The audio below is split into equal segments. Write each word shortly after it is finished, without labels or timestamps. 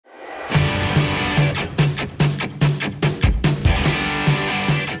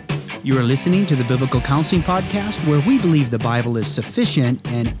You are listening to the Biblical Counseling Podcast, where we believe the Bible is sufficient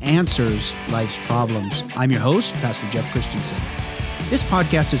and answers life's problems. I'm your host, Pastor Jeff Christianson. This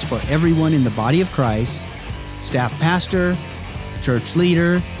podcast is for everyone in the body of Christ, staff pastor, church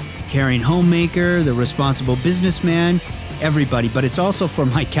leader, caring homemaker, the responsible businessman, everybody. But it's also for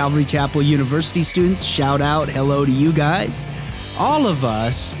my Calvary Chapel University students. Shout out, hello to you guys. All of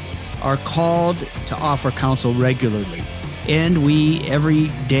us are called to offer counsel regularly. And we every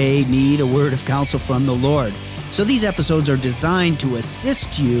day need a word of counsel from the Lord. So these episodes are designed to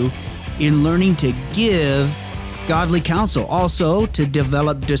assist you in learning to give godly counsel, also to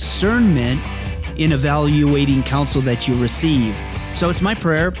develop discernment in evaluating counsel that you receive. So it's my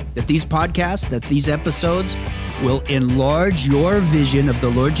prayer that these podcasts, that these episodes will enlarge your vision of the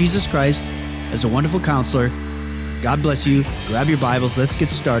Lord Jesus Christ as a wonderful counselor. God bless you. Grab your Bibles. Let's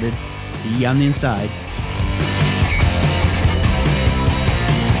get started. See you on the inside.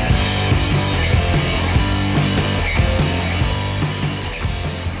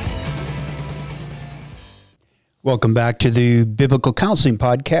 Welcome back to the Biblical Counseling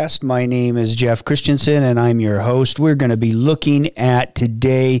Podcast. My name is Jeff Christianson, and I'm your host. We're going to be looking at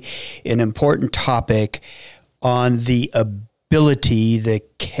today an important topic on the ability, the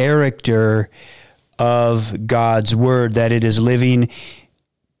character of God's Word, that it is living,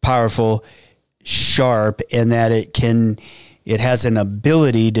 powerful, sharp, and that it has an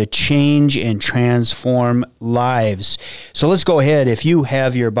ability to change and transform lives. So let's go ahead. If you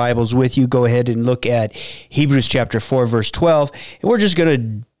have your Bibles with you, go ahead and look at Hebrews chapter 4, verse 12. And we're just going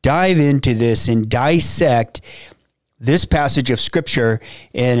to dive into this and dissect this passage of Scripture.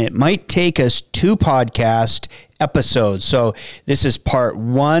 And it might take us 2 podcast episodes. So this is part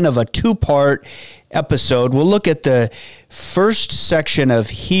 1 of a 2-part episode. We'll look at the first section of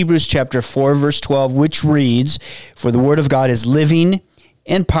Hebrews chapter 4, verse 12, which reads, "For the word of God is living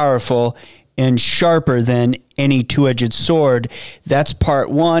and powerful and sharper than any two-edged sword." That's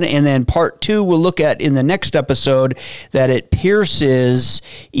part 1. And then part 2, we'll look at in the next episode that it pierces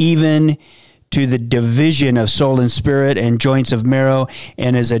even to the division of soul and spirit and joints of marrow,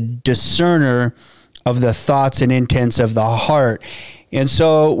 and is a discerner of the thoughts and intents of the heart. And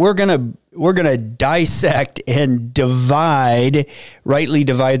so we're going to dissect and rightly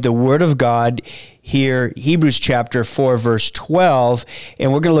divide the Word of God here, Hebrews chapter 4, verse 12,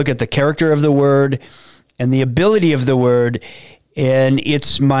 and we're going to look at the character of the Word and the ability of the Word. And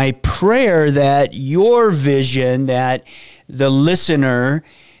it's my prayer that your vision, that the listener,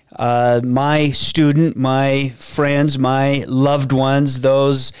 my student, my friends, my loved ones,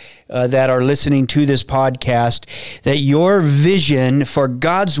 those that are listening to this podcast, that your vision for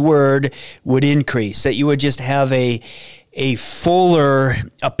God's Word would increase, that you would just have a fuller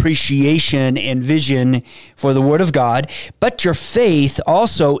appreciation and vision for the Word of God, but your faith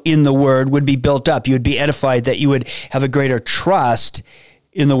also in the Word would be built up. You would be edified, that you would have a greater trust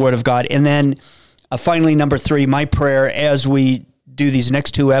in the Word of God. And then finally, number 3, my prayer as we do these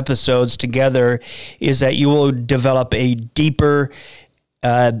next 2 episodes together is that you will develop a deeper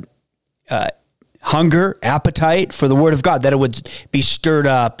hunger, appetite for the Word of God, that it would be stirred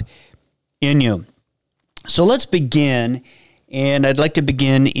up in you. So let's begin, and I'd like to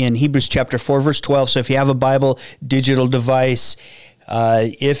begin in Hebrews chapter 4, verse 12. So if you have a Bible, digital device,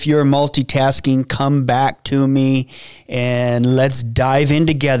 if you're multitasking, come back to me, and let's dive in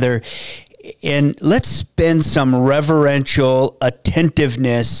together. And let's spend some reverential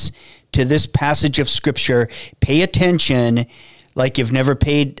attentiveness to this passage of Scripture. Pay attention like you've never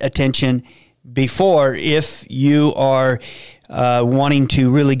paid attention before if you are wanting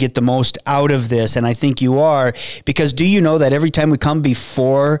to really get the most out of this. And I think you are, because do you know that every time we come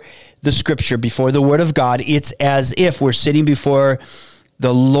before the Scripture, before the Word of God, it's as if we're sitting before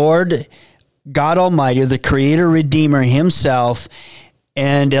the Lord God Almighty, the Creator, Redeemer Himself,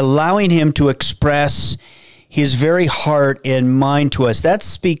 and allowing Him to express His very heart and mind to us. That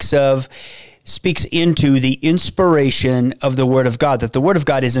speaks into the inspiration of the Word of God, that the Word of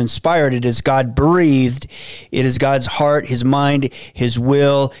God is inspired. It is God-breathed. It is God's heart, His mind, His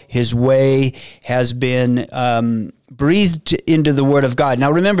will, His way has been breathed into the Word of God. Now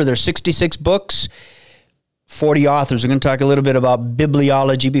remember, there's 66 books, 40 authors. We're going to talk a little bit about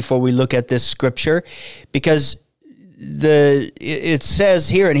bibliology before we look at this Scripture, because it says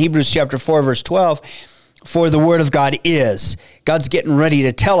here in Hebrews chapter 4, verse 12, "For the Word of God is." God's getting ready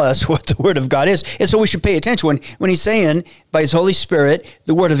to tell us what the Word of God is. And so we should pay attention when He's saying by His Holy Spirit,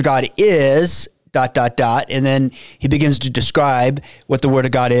 the Word of God is, ... and then He begins to describe what the Word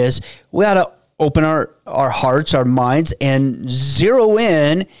of God is. We ought to open our hearts, our minds, and zero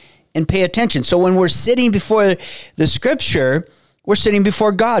in and pay attention. So when we're sitting before the Scripture, we're sitting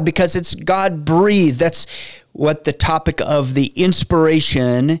before God because it's God-breathed. That's what the topic of the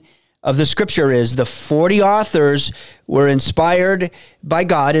inspiration of the Scripture is. The 40 authors were inspired by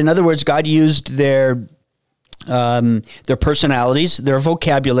God. In other words, God used their personalities, their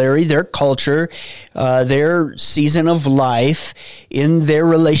vocabulary, their culture, their season of life, in their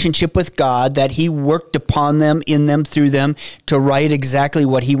relationship with God, that he worked upon them, in them, through them, to write exactly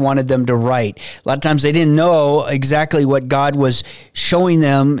what he wanted them to write. A lot of times they didn't know exactly what God was showing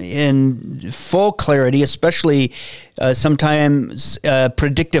them in full clarity, especially sometimes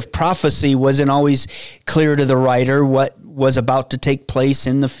predictive prophecy wasn't always clear to the writer what was about to take place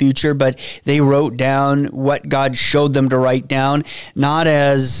in the future, but they wrote down what God showed them to write down, not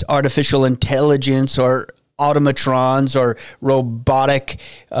as artificial intelligence or automatrons or robotic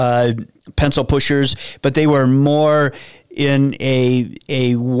pencil pushers, but they were more in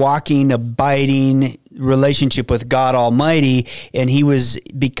a walking, abiding relationship with God Almighty, and he was,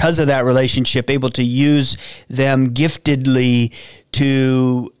 because of that relationship, able to use them giftedly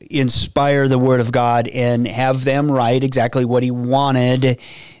to inspire the Word of God and have them write exactly what he wanted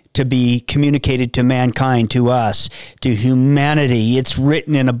to be communicated to mankind, to us, to humanity. It's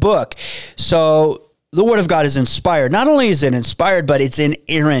written in a book. So the Word of God is inspired. Not only is it inspired, but it's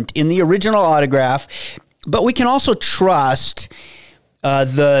inerrant in the original autograph. But we can also trust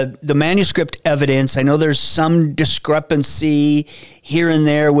the manuscript evidence. I know there's some discrepancy here and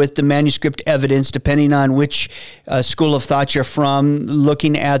there with the manuscript evidence, depending on which school of thought you're from,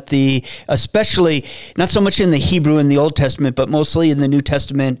 looking at especially, not so much in the Hebrew in the Old Testament, but mostly in the New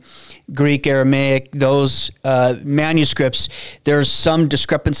Testament, Greek, Aramaic, those manuscripts. There's some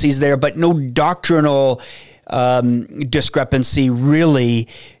discrepancies there, but no doctrinal discrepancy really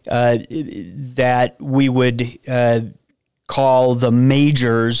that we would call the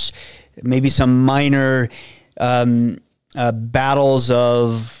majors. Maybe some minor battles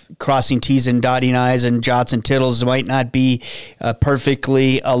of crossing T's and dotting I's and jots and tittles might not be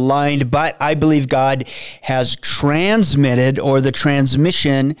perfectly aligned, but I believe God has transmitted, or the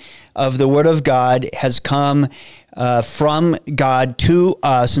transmission of the Word of God has come from God to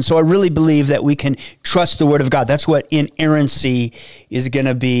us. And so I really believe that we can trust the Word of God. That's what inerrancy is going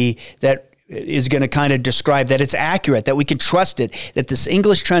to be, that is going to kind of describe, that it's accurate, that we can trust it, that this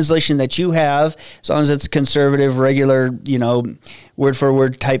English translation that you have, as long as it's conservative, regular, word for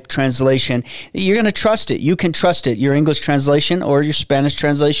word type translation, you're going to trust it. You can trust it. Your English translation or your Spanish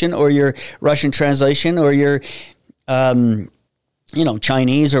translation or your Russian translation or your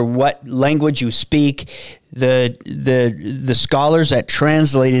Chinese, or what language you speak, the scholars that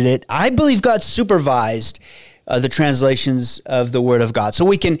translated it, I believe God supervised the translations of the Word of God. So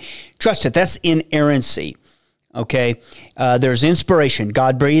we can trust it. That's inerrancy. Okay? There's inspiration,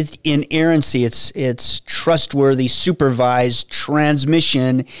 God-breathed. Inerrancy, it's trustworthy, supervised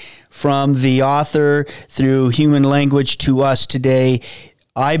transmission from the author through human language to us today.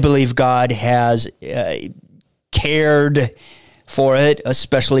 I believe God has cared for it,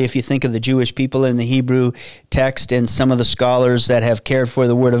 especially if you think of the Jewish people in the Hebrew text and some of the scholars that have cared for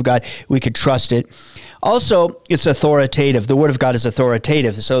the Word of God. We could trust it. Also, it's authoritative. The Word of God is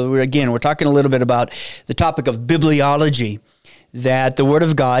authoritative. So we're talking a little bit about the topic of bibliology, that the Word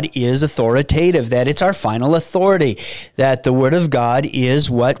of God is authoritative, that it's our final authority, that the Word of God is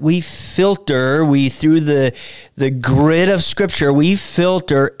what we filter. Through the grid of Scripture, we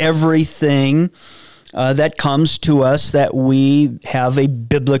filter everything that comes to us, that we have a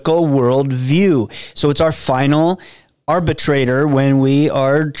biblical worldview. So it's our final arbitrator when we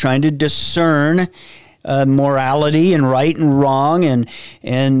are trying to discern morality and right and wrong,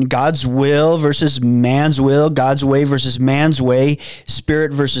 and God's will versus man's will, God's way versus man's way,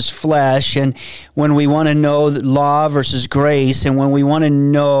 spirit versus flesh. And when we want to know law versus grace, and when we want to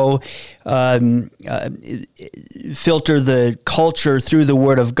know filter the culture through the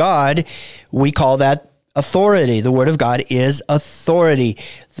Word of God, we call that authority. The Word of God is authority.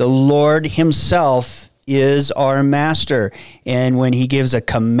 The Lord himself is our master, and when he gives a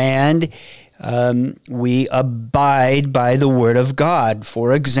command, we abide by the Word of God.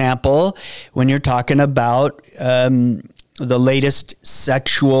 For example, when you're talking about the latest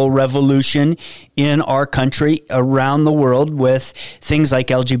sexual revolution in our country, around the world, with things like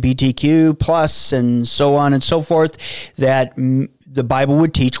LGBTQ plus and so on and so forth, that the Bible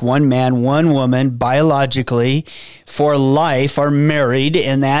would teach one man, one woman, biologically, for life, are married,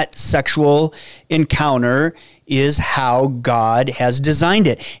 and that sexual encounter is how God has designed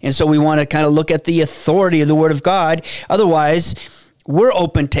it. And so we want to kind of look at the authority of the Word of God. Otherwise, we're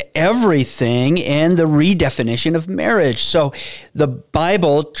open to everything and the redefinition of marriage. So the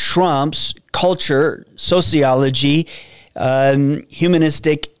Bible trumps culture, sociology,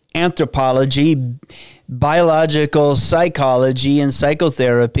 humanistic anthropology, biological psychology, and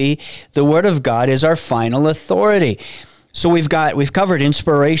psychotherapy, the Word of God is our final authority. So we've covered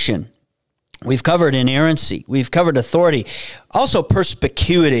inspiration. We've covered inerrancy. We've covered authority. Also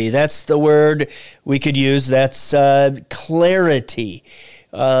perspicuity. That's the word we could use. That's clarity,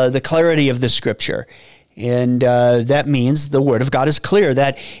 the clarity of the Scripture. And that means the Word of God is clear,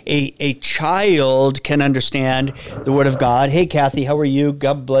 that a child can understand the Word of God. Hey, Kathy, how are you?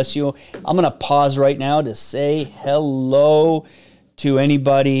 God bless you. I'm going to pause right now to say hello to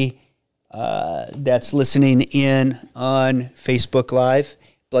anybody that's listening in on Facebook Live.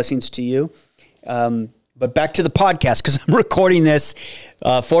 Blessings to you. But back to the podcast, because I'm recording this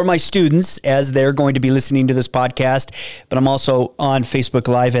for my students as they're going to be listening to this podcast. But I'm also on Facebook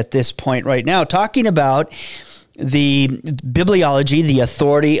Live at this point right now, talking about the Bibliology, the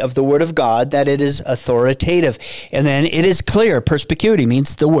authority of the Word of God, that it is authoritative. And then it is clear. Perspicuity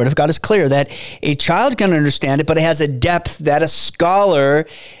means the Word of God is clear, that a child can understand it, but it has a depth that a scholar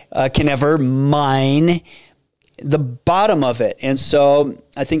can never mine the bottom of it. And so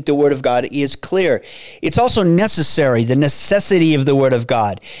I think the Word of God is clear. It's also necessary, the necessity of the Word of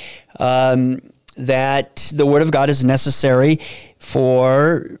God, that the Word of God is necessary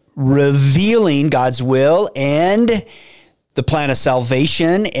for revealing God's will and the plan of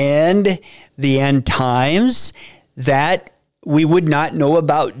salvation and the end times, that we would not know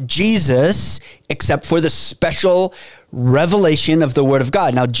about Jesus except for the special revelation of the Word of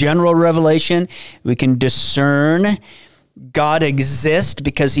God. Now, general revelation, we can discern God exists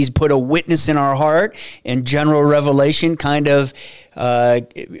because He's put a witness in our heart, and general revelation kind of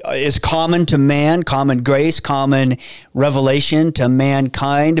is common to man, common grace, common revelation to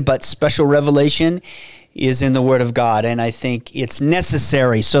mankind, but special revelation is in the Word of God, and I think it's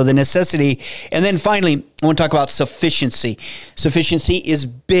necessary. So the necessity, and then finally, I want to talk about sufficiency. Sufficiency is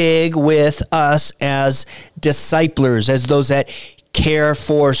big with us as disciplers, as those that care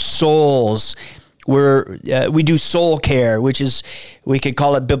for souls. We do soul care, which is, we could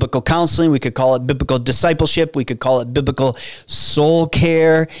call it biblical counseling, we could call it biblical discipleship, we could call it biblical soul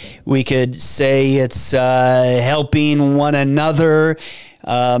care, we could say it's helping one another.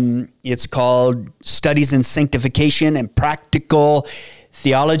 It's called studies in sanctification and practical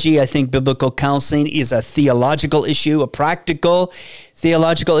theology. I think biblical counseling is a theological issue, a practical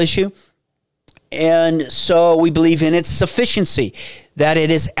theological issue. And so we believe in its sufficiency, that it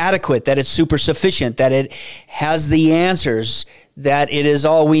is adequate, that it's super sufficient, that it has the answers, that it is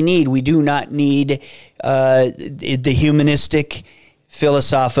all we need. We do not need the humanistic,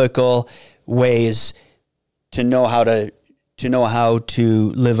 philosophical ways to know how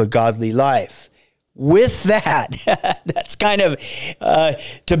to live a godly life. With that, that's kind of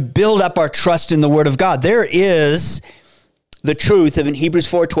to build up our trust in the Word of God. There is the truth of, in Hebrews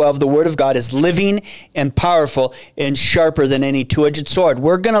 4:12, the Word of God is living and powerful and sharper than any two-edged sword.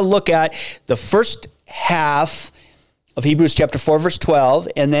 We're going to look at the first half of Hebrews chapter 4, verse 12,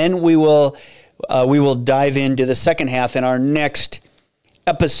 and then we will dive into the second half in our next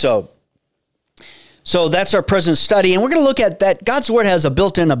episode. So that's our present study, and we're going to look at that God's Word has a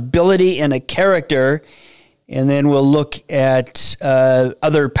built-in ability and a character, and then we'll look at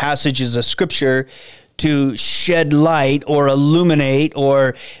other passages of Scripture to shed light or illuminate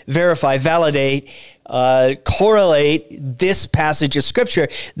or verify, validate, correlate this passage of Scripture.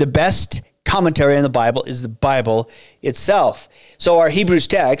 The best commentary on the Bible is the Bible itself. So our Hebrews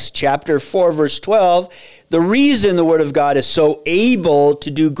text, chapter 4, verse 12, the reason the Word of God is so able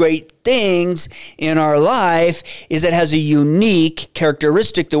to do great things in our life is it has a unique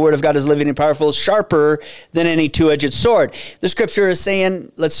characteristic. The Word of God is living and powerful, sharper than any two-edged sword. The Scripture is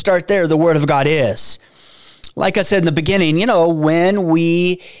saying, let's start there, the Word of God is. Like I said in the beginning, when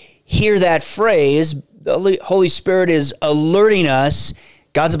we hear that phrase, the Holy Spirit is alerting us,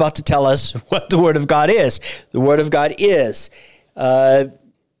 God's about to tell us what the Word of God is. The Word of God is. And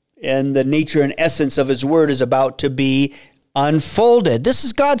the nature and essence of His Word is about to be unfolded. This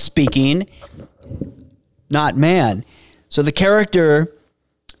is God speaking, not man. So the character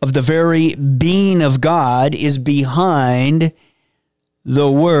of the very being of God is behind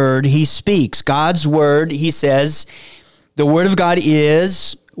the word He speaks. God's Word, He says, the Word of God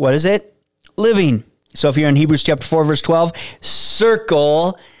is, what is it? Living. So if you're in Hebrews chapter 4, verse 12,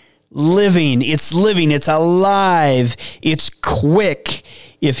 circle living. It's living. It's alive. It's quick.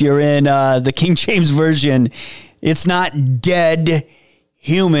 If you're in the King James Version, it's not dead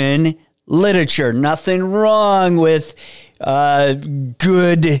human literature. Nothing wrong with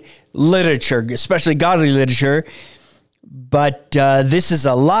good literature, especially godly literature. but this is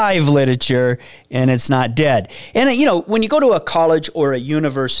alive literature, and it's not dead. And, you know, when you go to a college or a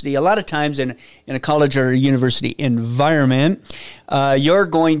university, a lot of times in a college or a university environment, you're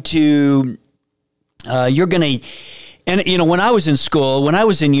going to, and, you know, when I was in school, when I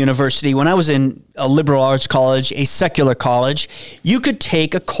was in university, when I was in a liberal arts college, a secular college, you could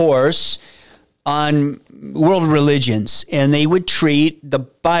take a course on world religions, and they would treat the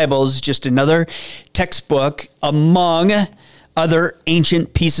Bible as just another textbook among other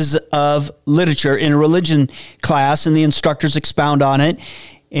ancient pieces of literature in a religion class, and the instructors expound on it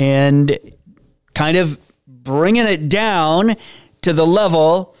and kind of bringing it down to the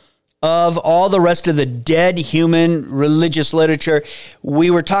level of all the rest of the dead human religious literature.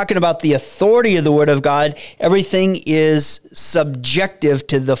 We were talking about the authority of the Word of God. Everything is subjective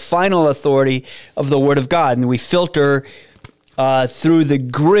to the final authority of the Word of God. And we filter through the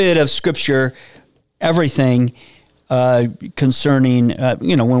grid of Scripture everything concerning,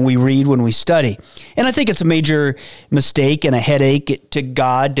 you know, when we read, when we study. And I think it's a major mistake and a headache to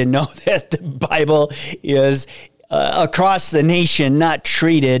God to know that the Bible is across the nation not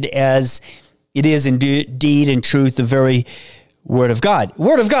treated as it is in deed and truth, the very Word of God.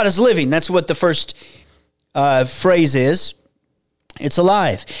 Word of God is living. That's what the first phrase is. It's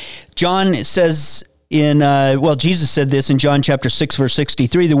alive. John says Jesus said this in John chapter 6, verse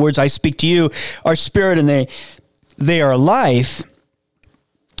 63, the words I speak to you are spirit and they are life.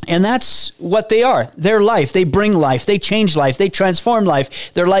 And that's what they are. They're life. They bring life. They change life. They transform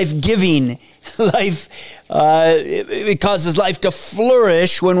life. They're life-giving. It causes life to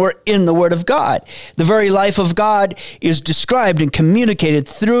flourish when we're in the Word of God. The very life of God is described and communicated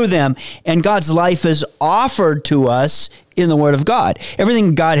through them, and God's life is offered to us in the Word of God.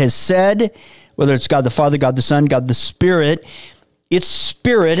 Everything God has said, whether it's God the Father, God the Son, God the Spirit, it's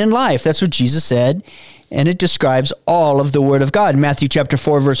spirit and life. That's what Jesus said. And it describes all of the Word of God. Matthew chapter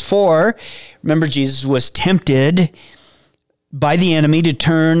 4, verse 4, remember Jesus was tempted by the enemy to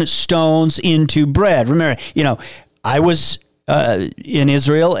turn stones into bread. Remember, you know, I was in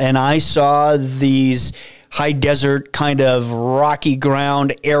Israel, and I saw these high desert kind of rocky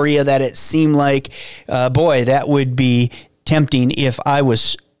ground area that it seemed like, boy, that would be tempting if I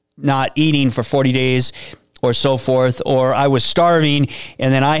was not eating for 40 days or so forth, or I was starving,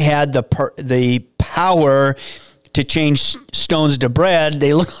 and then I had the power to change stones to bread.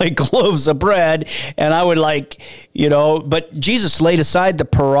 They look like loaves of bread, and I would but Jesus laid aside the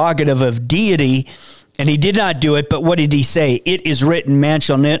prerogative of deity, and he did not do it, but what did he say? It is written, man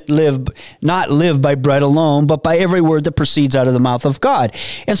shall not live by bread alone, but by every word that proceeds out of the mouth of God.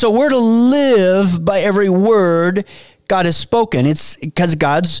 And so we're to live by every word God has spoken. It's because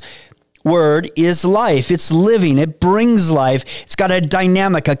God's Word is life. It's living. It brings life. It's got a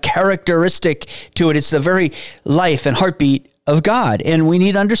dynamic, a characteristic to it. It's the very life and heartbeat of God. And we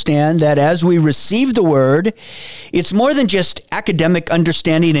need to understand that as we receive the Word, it's more than just academic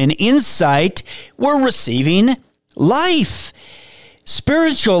understanding and insight. We're receiving life,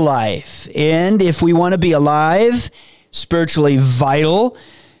 spiritual life. And if we want to be alive, spiritually vital,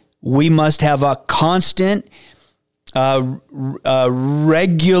 we must have a constant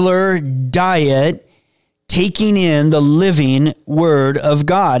regular diet, taking in the living Word of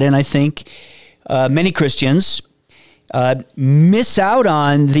God. And I think many Christians miss out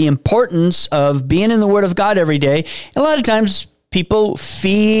on the importance of being in the Word of God every day. And a lot of times people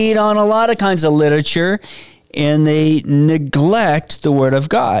feed on a lot of kinds of literature, and they neglect the Word of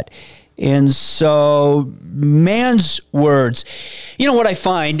God. And so man's words, you know what I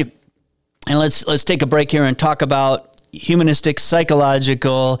find. And let's take a break here and talk about humanistic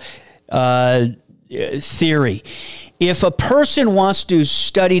psychological theory. If a person wants to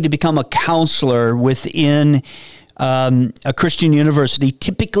study to become a counselor within a Christian university,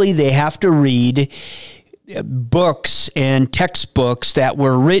 typically they have to read books and textbooks that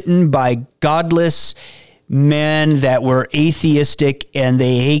were written by godless men that were atheistic, and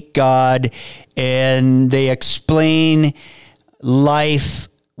they hate God, and they explain life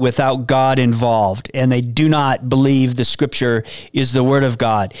without God involved, and they do not believe the Scripture is the Word of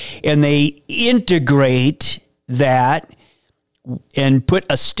God. And they integrate that and put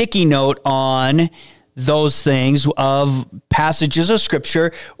a sticky note on those things of passages of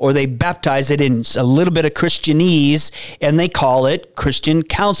Scripture, or they baptize it in a little bit of Christianese, and they call it Christian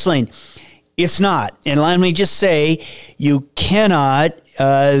counseling. It's not. And let me just say, you cannot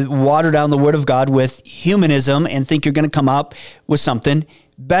water down the Word of God with humanism and think you're going to come up with something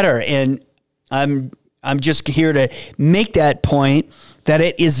better. And I'm just here to make that point, that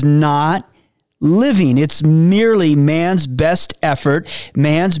it is not living. It's merely man's best effort,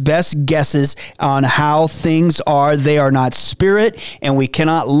 man's best guesses on how things are. They are not spirit, and we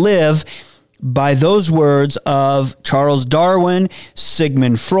cannot live by those words of Charles Darwin,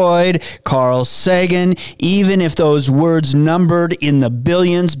 Sigmund Freud, Carl Sagan, even if those words numbered in the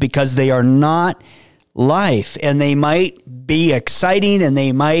billions, because they are not life. And they might be exciting and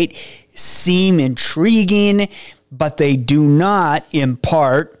they might seem intriguing, but they do not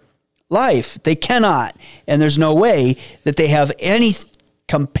impart life. They cannot. And there's no way that they have any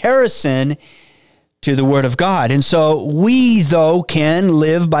comparison to the Word of God. And so we, though, can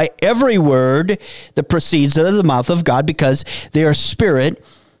live by every word that proceeds out of the mouth of God, because they are spirit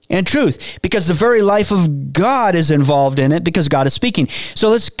and truth, because the very life of God is involved in it, because God is speaking. So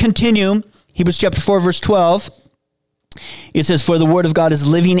let's continue. Hebrews chapter 4, verse 12. It says, for the Word of God is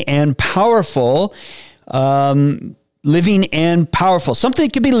living and powerful. Living and powerful. Something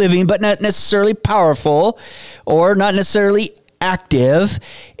could be living, but not necessarily powerful, or not necessarily active.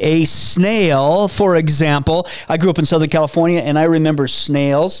 A snail, for example. I grew up in Southern California, and I remember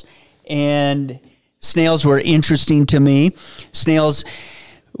snails, and snails were interesting to me. Snails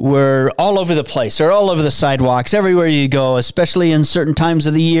were all over the place. They're all over the sidewalks, everywhere you go, especially in certain times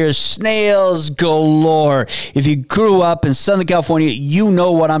of the year. Snails galore. If you grew up in Southern California, you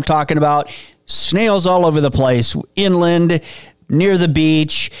know what I'm talking about. Snails all over the place, inland, near the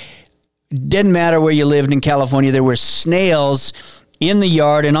beach. Didn't matter where you lived in California. There were snails in the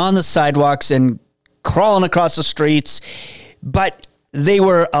yard and on the sidewalks and crawling across the streets. But they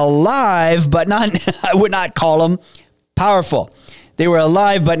were alive, but not, I would not call them powerful. They were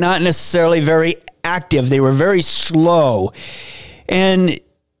alive, but not necessarily very active. They were very slow. And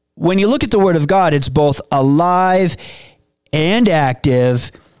when you look at the Word of God, it's both alive and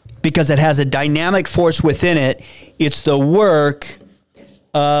active, because it has a dynamic force within it. It's the work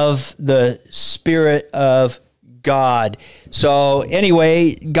of the Spirit of God. So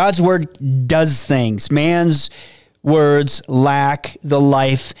anyway, God's Word does things. Man's words lack the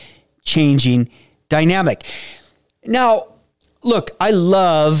life-changing dynamic. Now, look, I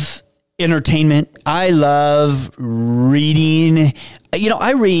love entertainment. I love reading. You know,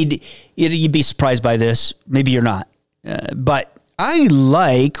 I read, you'd be surprised by this. Maybe you're not. But I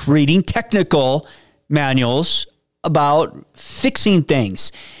like reading technical manuals about fixing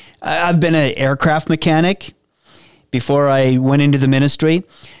things. I've been an aircraft mechanic before I went into the ministry.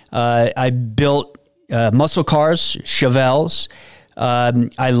 I built muscle cars, Chevelles.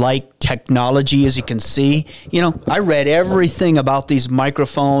 I like technology, as you can see. You know, I read everything about these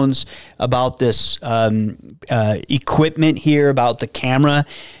microphones, about this equipment here, about the camera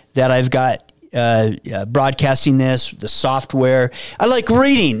that I've got broadcasting this, the software. I like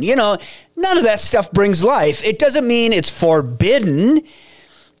reading. You know, none of that stuff brings life. It doesn't mean it's forbidden.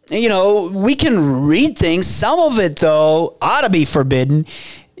 You know, we can read things. Some of it, though, ought to be forbidden.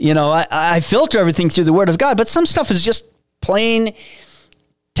 You know, I filter everything through the Word of God, but some stuff is just plain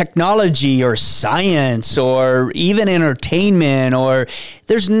technology or science or even entertainment, or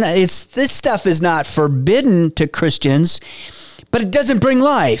this stuff is not forbidden to Christians, but it doesn't bring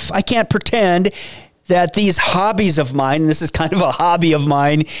life. I can't pretend that these hobbies of mine, and this is kind of a hobby of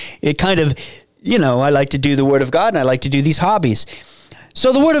mine, it kind of, you know, I like to do the Word of God and I like to do these hobbies.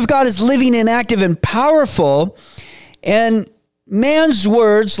 So the Word of God is living and active and powerful, and man's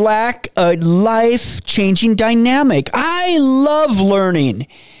words lack a life-changing dynamic. I love learning,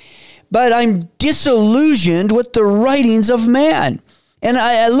 but I'm disillusioned with the writings of man. And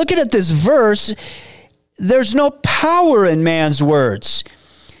I look at this verse, there's no power in man's words,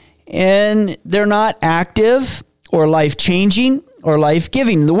 and they're not active or life-changing or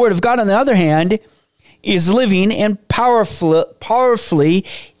life-giving. The Word of God, on the other hand, is living and powerfully,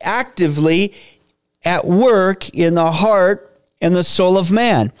 actively at work in the heart and the soul of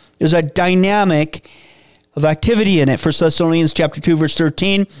man. There's a dynamic of activity in it. 1 Thessalonians chapter 2, verse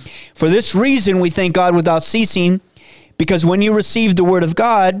 13. For this reason we thank God without ceasing, because when you received the Word of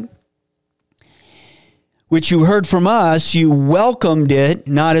God, which you heard from us, you welcomed it,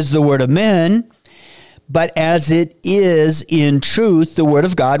 not as the word of men, but as it is in truth, the Word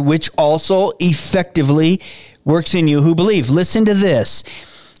of God, which also effectively works in you who believe. Listen to this.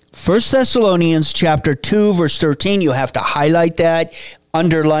 1 Thessalonians chapter 2, verse 13, you have to highlight that,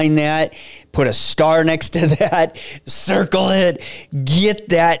 underline that, put a star next to that, circle it, get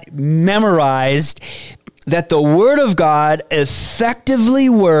that memorized, that the Word of God effectively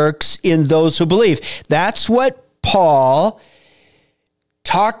works in those who believe. That's what Paul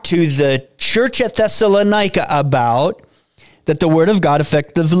talked to the church at Thessalonica about, that the Word of God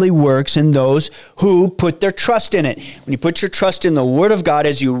effectively works in those who put their trust in it. When you put your trust in the Word of God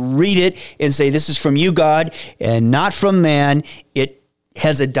as you read it and say, this is from you, God, and not from man, it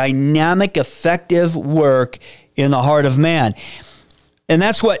has a dynamic, effective work in the heart of man. And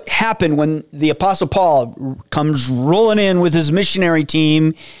that's what happened when the Apostle Paul comes rolling in with his missionary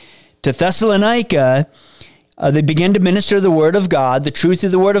team to Thessalonica. They begin to minister the Word of God, the truth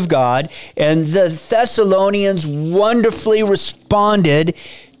of the Word of God, and the Thessalonians wonderfully responded.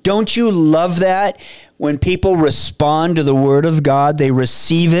 Don't you love that? When people respond to the Word of God, they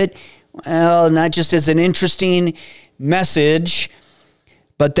receive it, well, not just as an interesting message,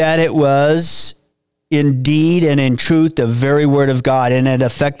 but that it was indeed and in truth the very Word of God, and it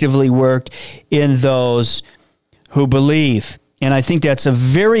effectively worked in those who believe. And I think that's a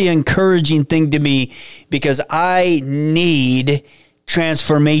very encouraging thing to me, because I need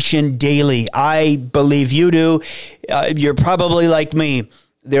transformation daily. I believe you do. You're probably like me.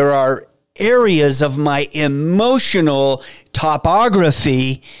 There are areas of my emotional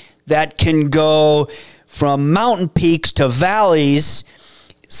topography that can go from mountain peaks to valleys,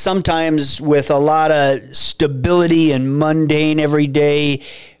 sometimes with a lot of stability and mundane, everyday,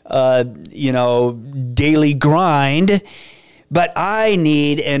 daily grind. But I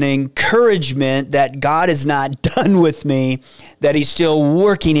need an encouragement that God is not done with me, that He's still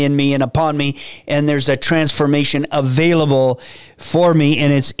working in me and upon me, and there's a transformation available for me,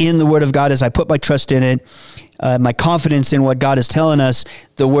 and it's in the Word of God. As I put my trust in it, my confidence in what God is telling us,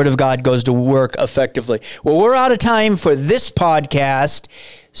 the Word of God goes to work effectively. Well, we're out of time for this podcast,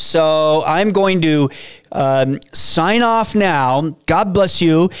 so I'm going to sign off now. God bless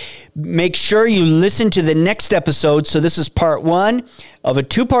you. Make sure you listen to the next episode. So this is part 1 of a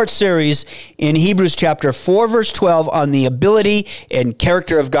 2-part series in Hebrews chapter 4, verse 12 on the ability and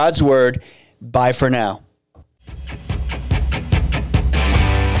character of God's Word. Bye for now.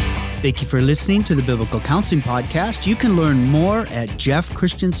 Thank you for listening to the Biblical Counseling Podcast. You can learn more at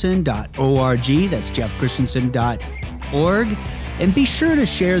jeffchristianson.org. That's jeffchristianson.org. And be sure to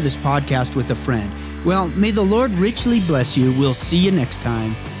share this podcast with a friend. Well, may the Lord richly bless you. We'll see you next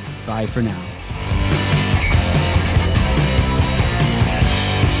time. Bye for now.